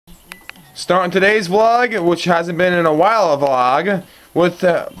Starting today's vlog, which hasn't been in a while a vlog, with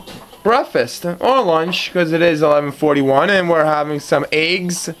breakfast or lunch, because it is 11:41, and we're having some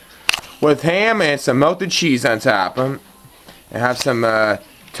eggs with ham and some melted cheese on top. And have some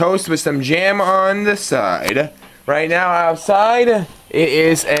toast with some jam on the side. Right now outside, it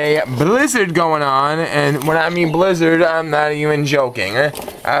is a blizzard going on, and when I mean blizzard, I'm not even joking.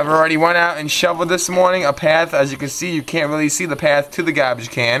 I've already went out and shoveled this morning a path. As you can see, you can't really see the path to the garbage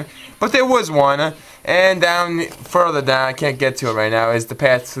can, but there was one. And down further down, I can't get to it right now, is the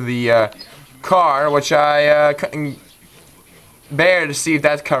path to the car, which I couldn't bear to see if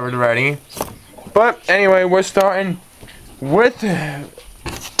that's covered already. But anyway, we're starting with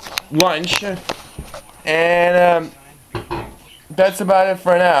lunch, and that's about it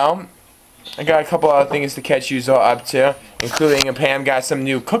for now. I got a couple other things to catch you all up to, including Pam got some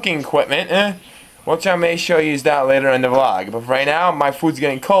new cooking equipment, which I may show you that later in the vlog. But right now, my food's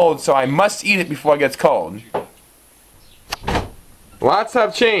getting cold, so I must eat it before it gets cold. Lots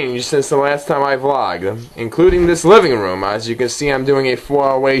have changed since the last time I vlogged, including this living room. As you can see, I'm doing a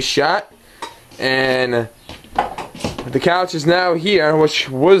far-away shot, and the couch is now here, which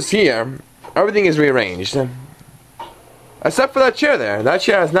was here. Everything is rearranged, except for that chair there. That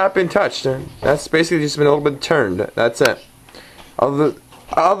chair has not been touched. That's basically just been a little bit turned. That's it.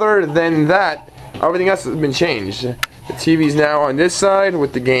 Other than that, everything else has been changed. The TV's now on this side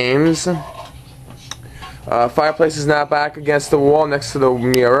with the games. Fireplace is now back against the wall next to the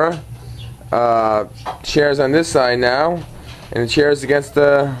mirror. Chairs on this side now, and the chairs against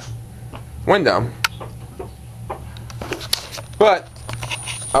the window. But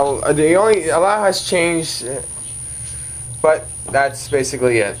a lot has changed, but that's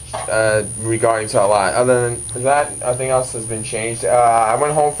basically it regarding to a lot. Other than that, nothing else has been changed. I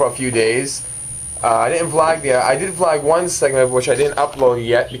went home for a few days. I didn't vlog there. I did vlog one segment which I didn't upload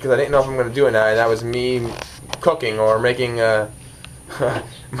yet because I didn't know if I'm going to do it now, and that was me cooking or making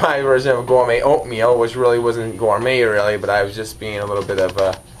my version of gourmet oatmeal, which really wasn't gourmet really, but I was just being a little bit of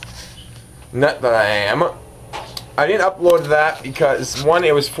a nut that I am. I didn't upload that because, one,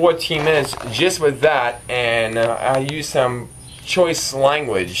 it was 14 minutes just with that, and I used some choice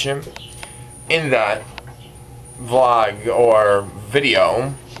language in that vlog or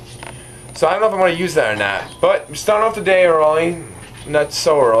video. So I don't know if I'm going to use that or not. But I'm starting off the day early, not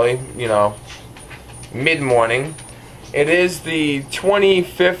so early, you know, mid-morning. It is the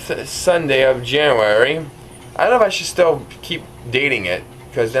 25th Sunday of January. I don't know if I should still keep dating it,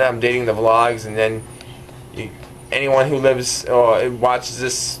 because then I'm dating the vlogs, and then anyone who lives or watches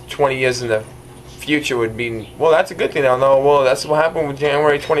this 20 years in the future would be, well, that's a good thing. They'll know, well, that's what happened with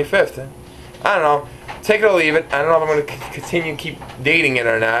January 25th. I don't know. Take it or leave it. I don't know if I'm going to continue keep dating it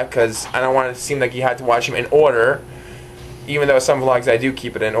or not, because I don't want it to seem like you had to watch them in order, even though some vlogs I do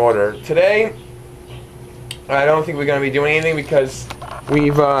keep it in order. Today, I don't think we're going to be doing anything because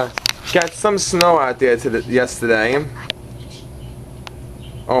we've got some snow out there yesterday.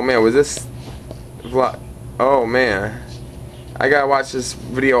 Oh man, was this vlog? Oh man, I gotta watch this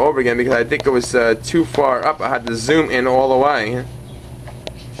video over again because I think it was too far up. I had to zoom in all the way.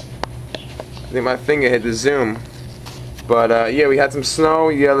 I think my finger hit the zoom. But yeah, we had some snow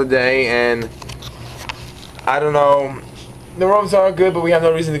the other day, and I don't know, the roads aren't good, but we have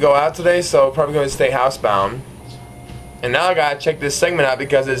no reason to go out today, so probably going to stay housebound. And now I gotta check this segment out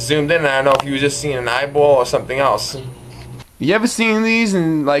because it's zoomed in, and I don't know if you were just seeing an eyeball or something else. You ever seen these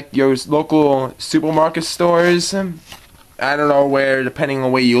in like your local supermarket stores? I don't know where, depending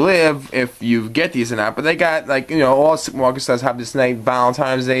on where you live, if you get these or not, but they got, like, you know, all supermarket stores have this nice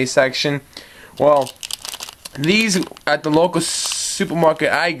Valentine's Day section. Well, these at the local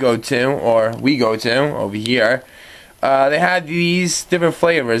supermarket I go to, or we go to over here, they had these different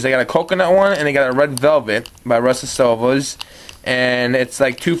flavors. They got a coconut one, and they got a red velvet by Russell Silvers, and it's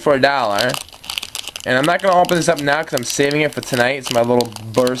like 2 for $1. And I'm not going to open this up now because I'm saving it for tonight. It's my little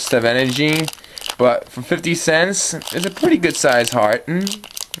burst of energy. But for 50 cents, it's a pretty good size heart. You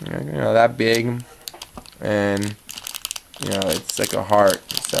know, that big. And, you know, it's like a heart.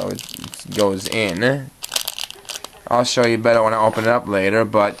 So it goes in. I'll show you better when I open it up later.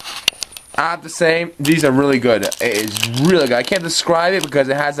 But I have to say, these are really good. It is really good. I can't describe it because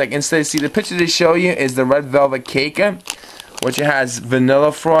it has, like, instead, see, the picture they show you is the red velvet cake, which it has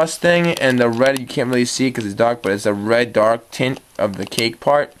vanilla frosting, and the red you can't really see because it's dark, but it's a red dark tint of the cake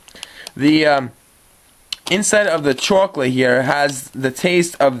part. The inside of the chocolate here has the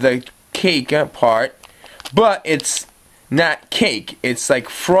taste of the cake part, but it's not cake. It's like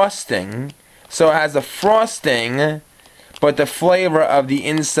frosting. So it has the frosting, but the flavor of the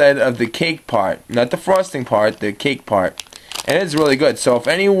inside of the cake part. Not the frosting part, the cake part. and it's really good. So if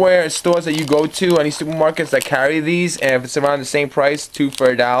anywhere stores that you go to, any supermarkets that carry these, and if it's around the same price, 2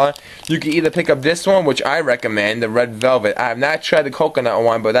 for $1, you can either pick up this one, which I recommend, the red velvet. I have not tried the coconut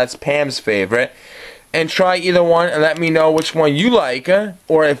one, but that's Pam's favorite. And try either one and let me know which one you like,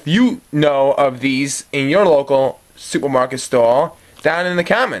 or if you know of these in your local supermarket store, down in the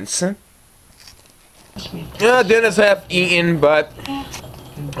comments. Yeah, dinner's half eaten, but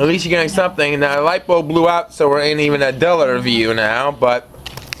at least you're getting something. Now the light bulb blew out, so we're in even a duller view now, but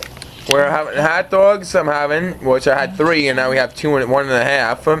we're having hot dogs. I'm having, which I had 3, and now we have 2 and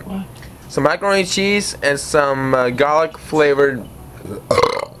 1.5. Some macaroni and cheese and some garlic flavored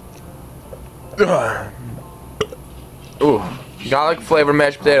garlic flavored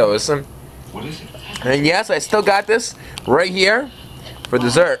mashed potatoes. What is it? And yes, I still got this right here for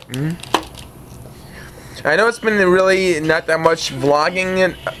dessert. I know it's been really not that much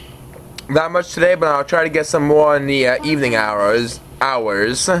vlogging that much today, but I'll try to get some more in the evening hours. I've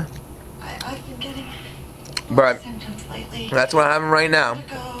been getting But symptoms lately. that's what I'm having right now.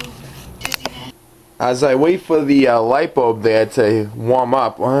 Vertigo, dizziness. As I wait for the light bulb there to warm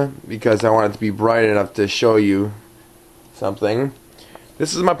up, because I want it to be bright enough to show you something.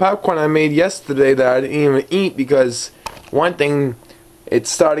 This is my popcorn I made yesterday that I didn't even eat because one thing, it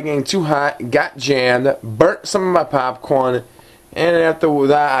started getting too hot, got jammed, burnt some of my popcorn, and after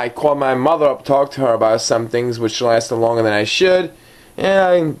that I called my mother up, talked to her about some things which lasted longer than I should, and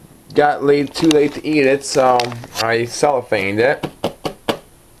I got too late to eat it, so I cellophaned it.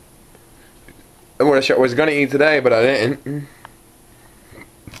 I was going to eat today, but I didn't.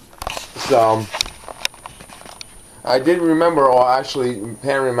 So I did remember, or actually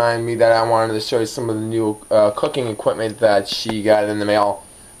Pam reminded me that I wanted to show you some of the new cooking equipment that she got in the mail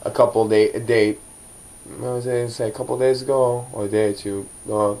a couple days ago, or a day or two,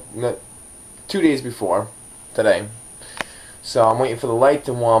 no, 2 days before today. So I'm waiting for the light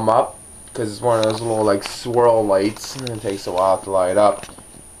to warm up, because it's one of those little like swirl lights, and it takes a while to light up,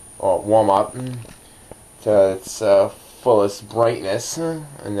 or warm up, to its fullest brightness, and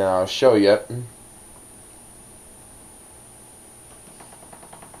then I'll show you.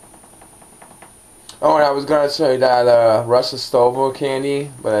 Oh, and I was going to show you that Russell Stover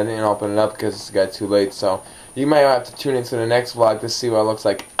candy, but I didn't open it up because it got too late, so you might have to tune into the next vlog to see what it looks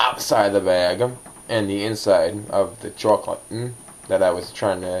like outside the bag and the inside of the chocolate that I was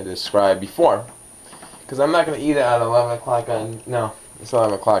trying to describe before. Because I'm not going to eat it at 11 o'clock no, it's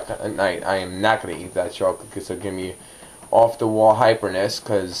 11 o'clock at night. I am not going to eat that chocolate because it'll give me off-the-wall hyperness,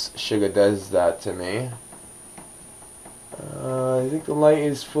 because sugar does that to me. I think the light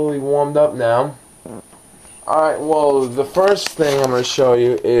is fully warmed up now. Alright, well, the first thing I'm going to show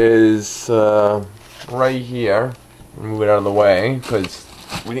you is right here. Move it out of the way, because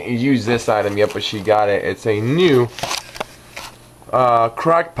we didn't use this item yet, but she got it. It's a new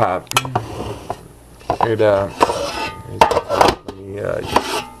crock pot. Let me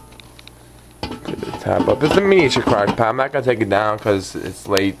just put the tab up. It's a miniature crock pot. I'm not going to take it down because it's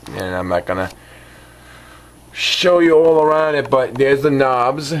late, and I'm not going to show you all around it, but there's the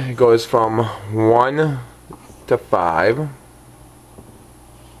knobs. It goes from 1 to 5, and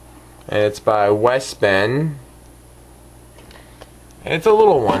it's by Westben. And it's a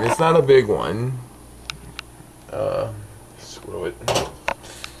little one, it's not a big one. Screw it.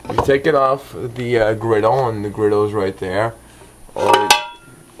 You take it off the griddle, and the griddle's right there.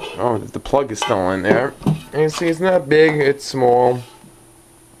 Oh, the plug is still in there. And you see, it's not big, it's small.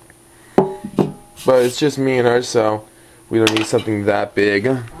 But it's just me and her, so we don't need something that big.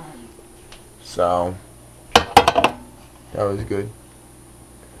 So that was good.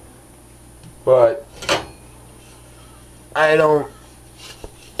 But I don't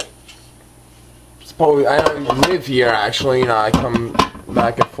live here actually. You know, I come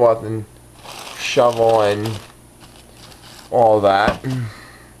back and forth and shovel and all that.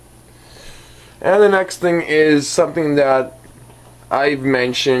 And the next thing is something that I've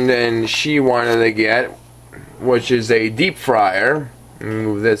mentioned and she wanted to get, which is a deep fryer.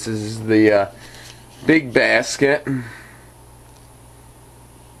 And this is the big basket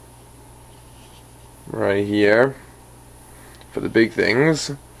right here for the big things,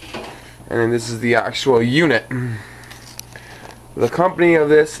 and then this is the actual unit. The company of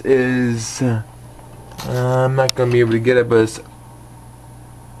this is I'm not gonna be able to get it, but it's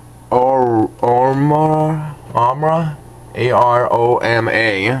Aroma,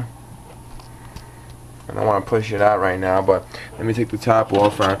 A-R-O-M-A. I don't want to push it out right now, but let me take the top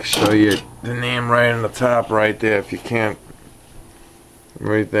off and I can show you the name right on the top right there if you can't.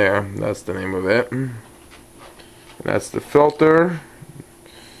 Right there, that's the name of it. And that's the filter.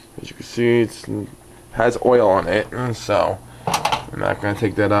 As you can see, it has oil on it, so I'm not going to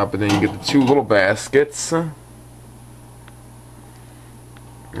take that out, but then you get the two little baskets. And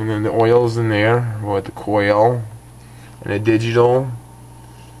then the oil's in there with the coil. And a digital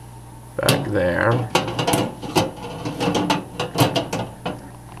back there.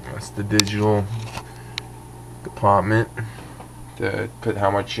 That's the digital compartment to put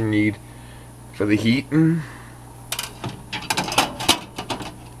how much you need for the heat.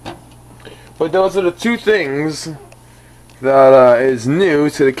 But those are the two things that is new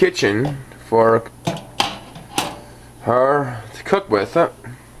to the kitchen for her to cook with.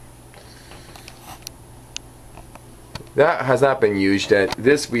 That has not been used yet.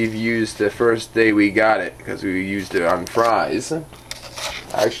 This we've used the first day we got it because we used it on fries.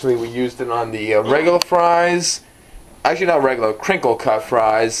 Actually, we used it on the regular fries. Actually, not regular, crinkle cut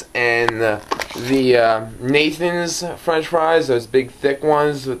fries, and the Nathan's French fries, those big thick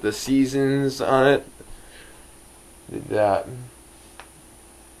ones with the seasons on it. Did that.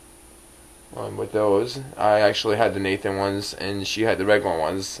 With those, I actually had the Nathan ones, and she had the regular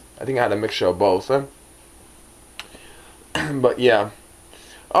ones. I think I had a mixture of both. But yeah.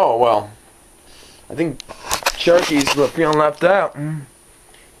 Oh well. I think Cherokie's feeling left out.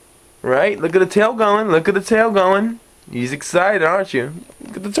 Right? Look at the tail going. Look at the tail going. He's excited, aren't you?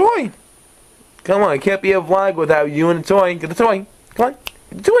 Look at the toy. Come on, it can't be a vlog without you and the toy. Get the toy. Come on.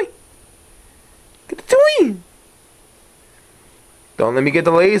 Get the toy. Get the toy. Don't let me get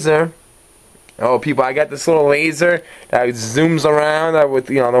the laser. Oh, people, I got this little laser that zooms around with,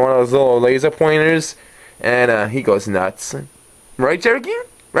 you know, one of those little laser pointers. And he goes nuts. Right, Cherokee?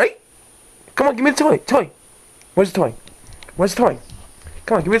 Right? Come on, give me the toy. Toy. Where's the toy? Where's the toy?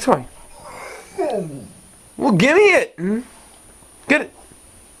 Come on, give me the toy. Well, give me it. Get it.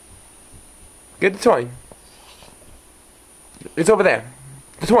 Get the toy. It's over there.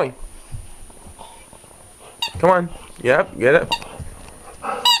 The toy. Come on. Yep, get it.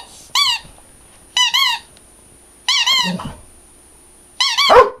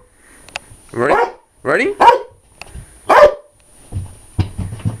 Ready? Ready?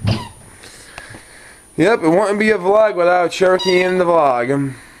 Yep, it wouldn't be a vlog without Cherokee in the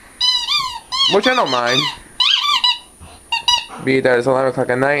vlog. Which I don't mind. Be that it's 11 o'clock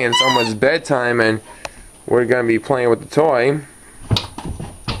at night and it's almost bedtime and we're going to be playing with the toy.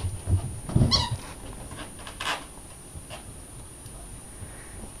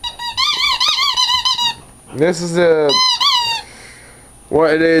 This is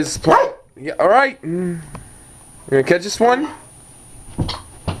what it is. Yeah, alright. You gonna catch this one?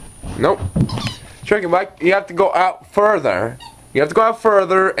 Nope. Cherokee, you have to go out further. You have to go out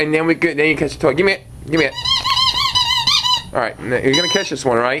further, and then then you catch the toy. Give me it. Give me it. All right, you're gonna catch this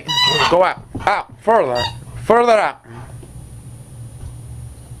one, right? Go out, further, further out.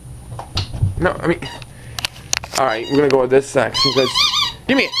 No, I mean, all right, we're gonna go with this section because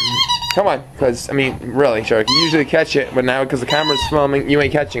give me it. Come on, because I mean, really, Cherokee, you usually catch it, but now because the camera's filming, you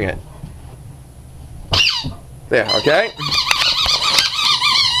ain't catching it. There, okay.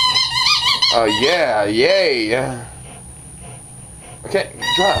 Oh yeah, yay. Okay,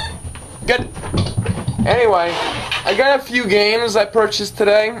 drop. Good. Anyway, I got a few games I purchased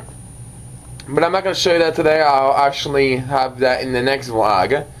today, but I'm not going to show you that today. I'll actually have that in the next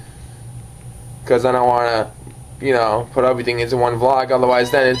vlog, because I don't want to, you know, put everything into one vlog.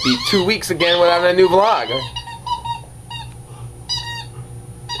 Otherwise, then it'd be 2 weeks again without a new vlog.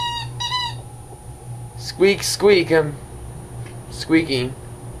 Squeak, squeak, squeaky,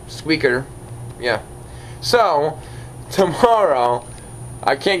 squeaker, yeah. So, tomorrow,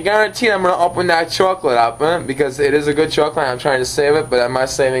 I can't guarantee I'm going to open that chocolate up, because it is a good chocolate. I'm trying to save it, but I'm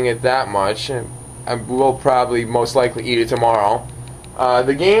not saving it that much. I will probably most likely eat it tomorrow.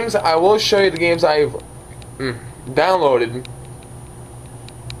 The games, I will show you the games I've downloaded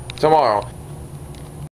tomorrow.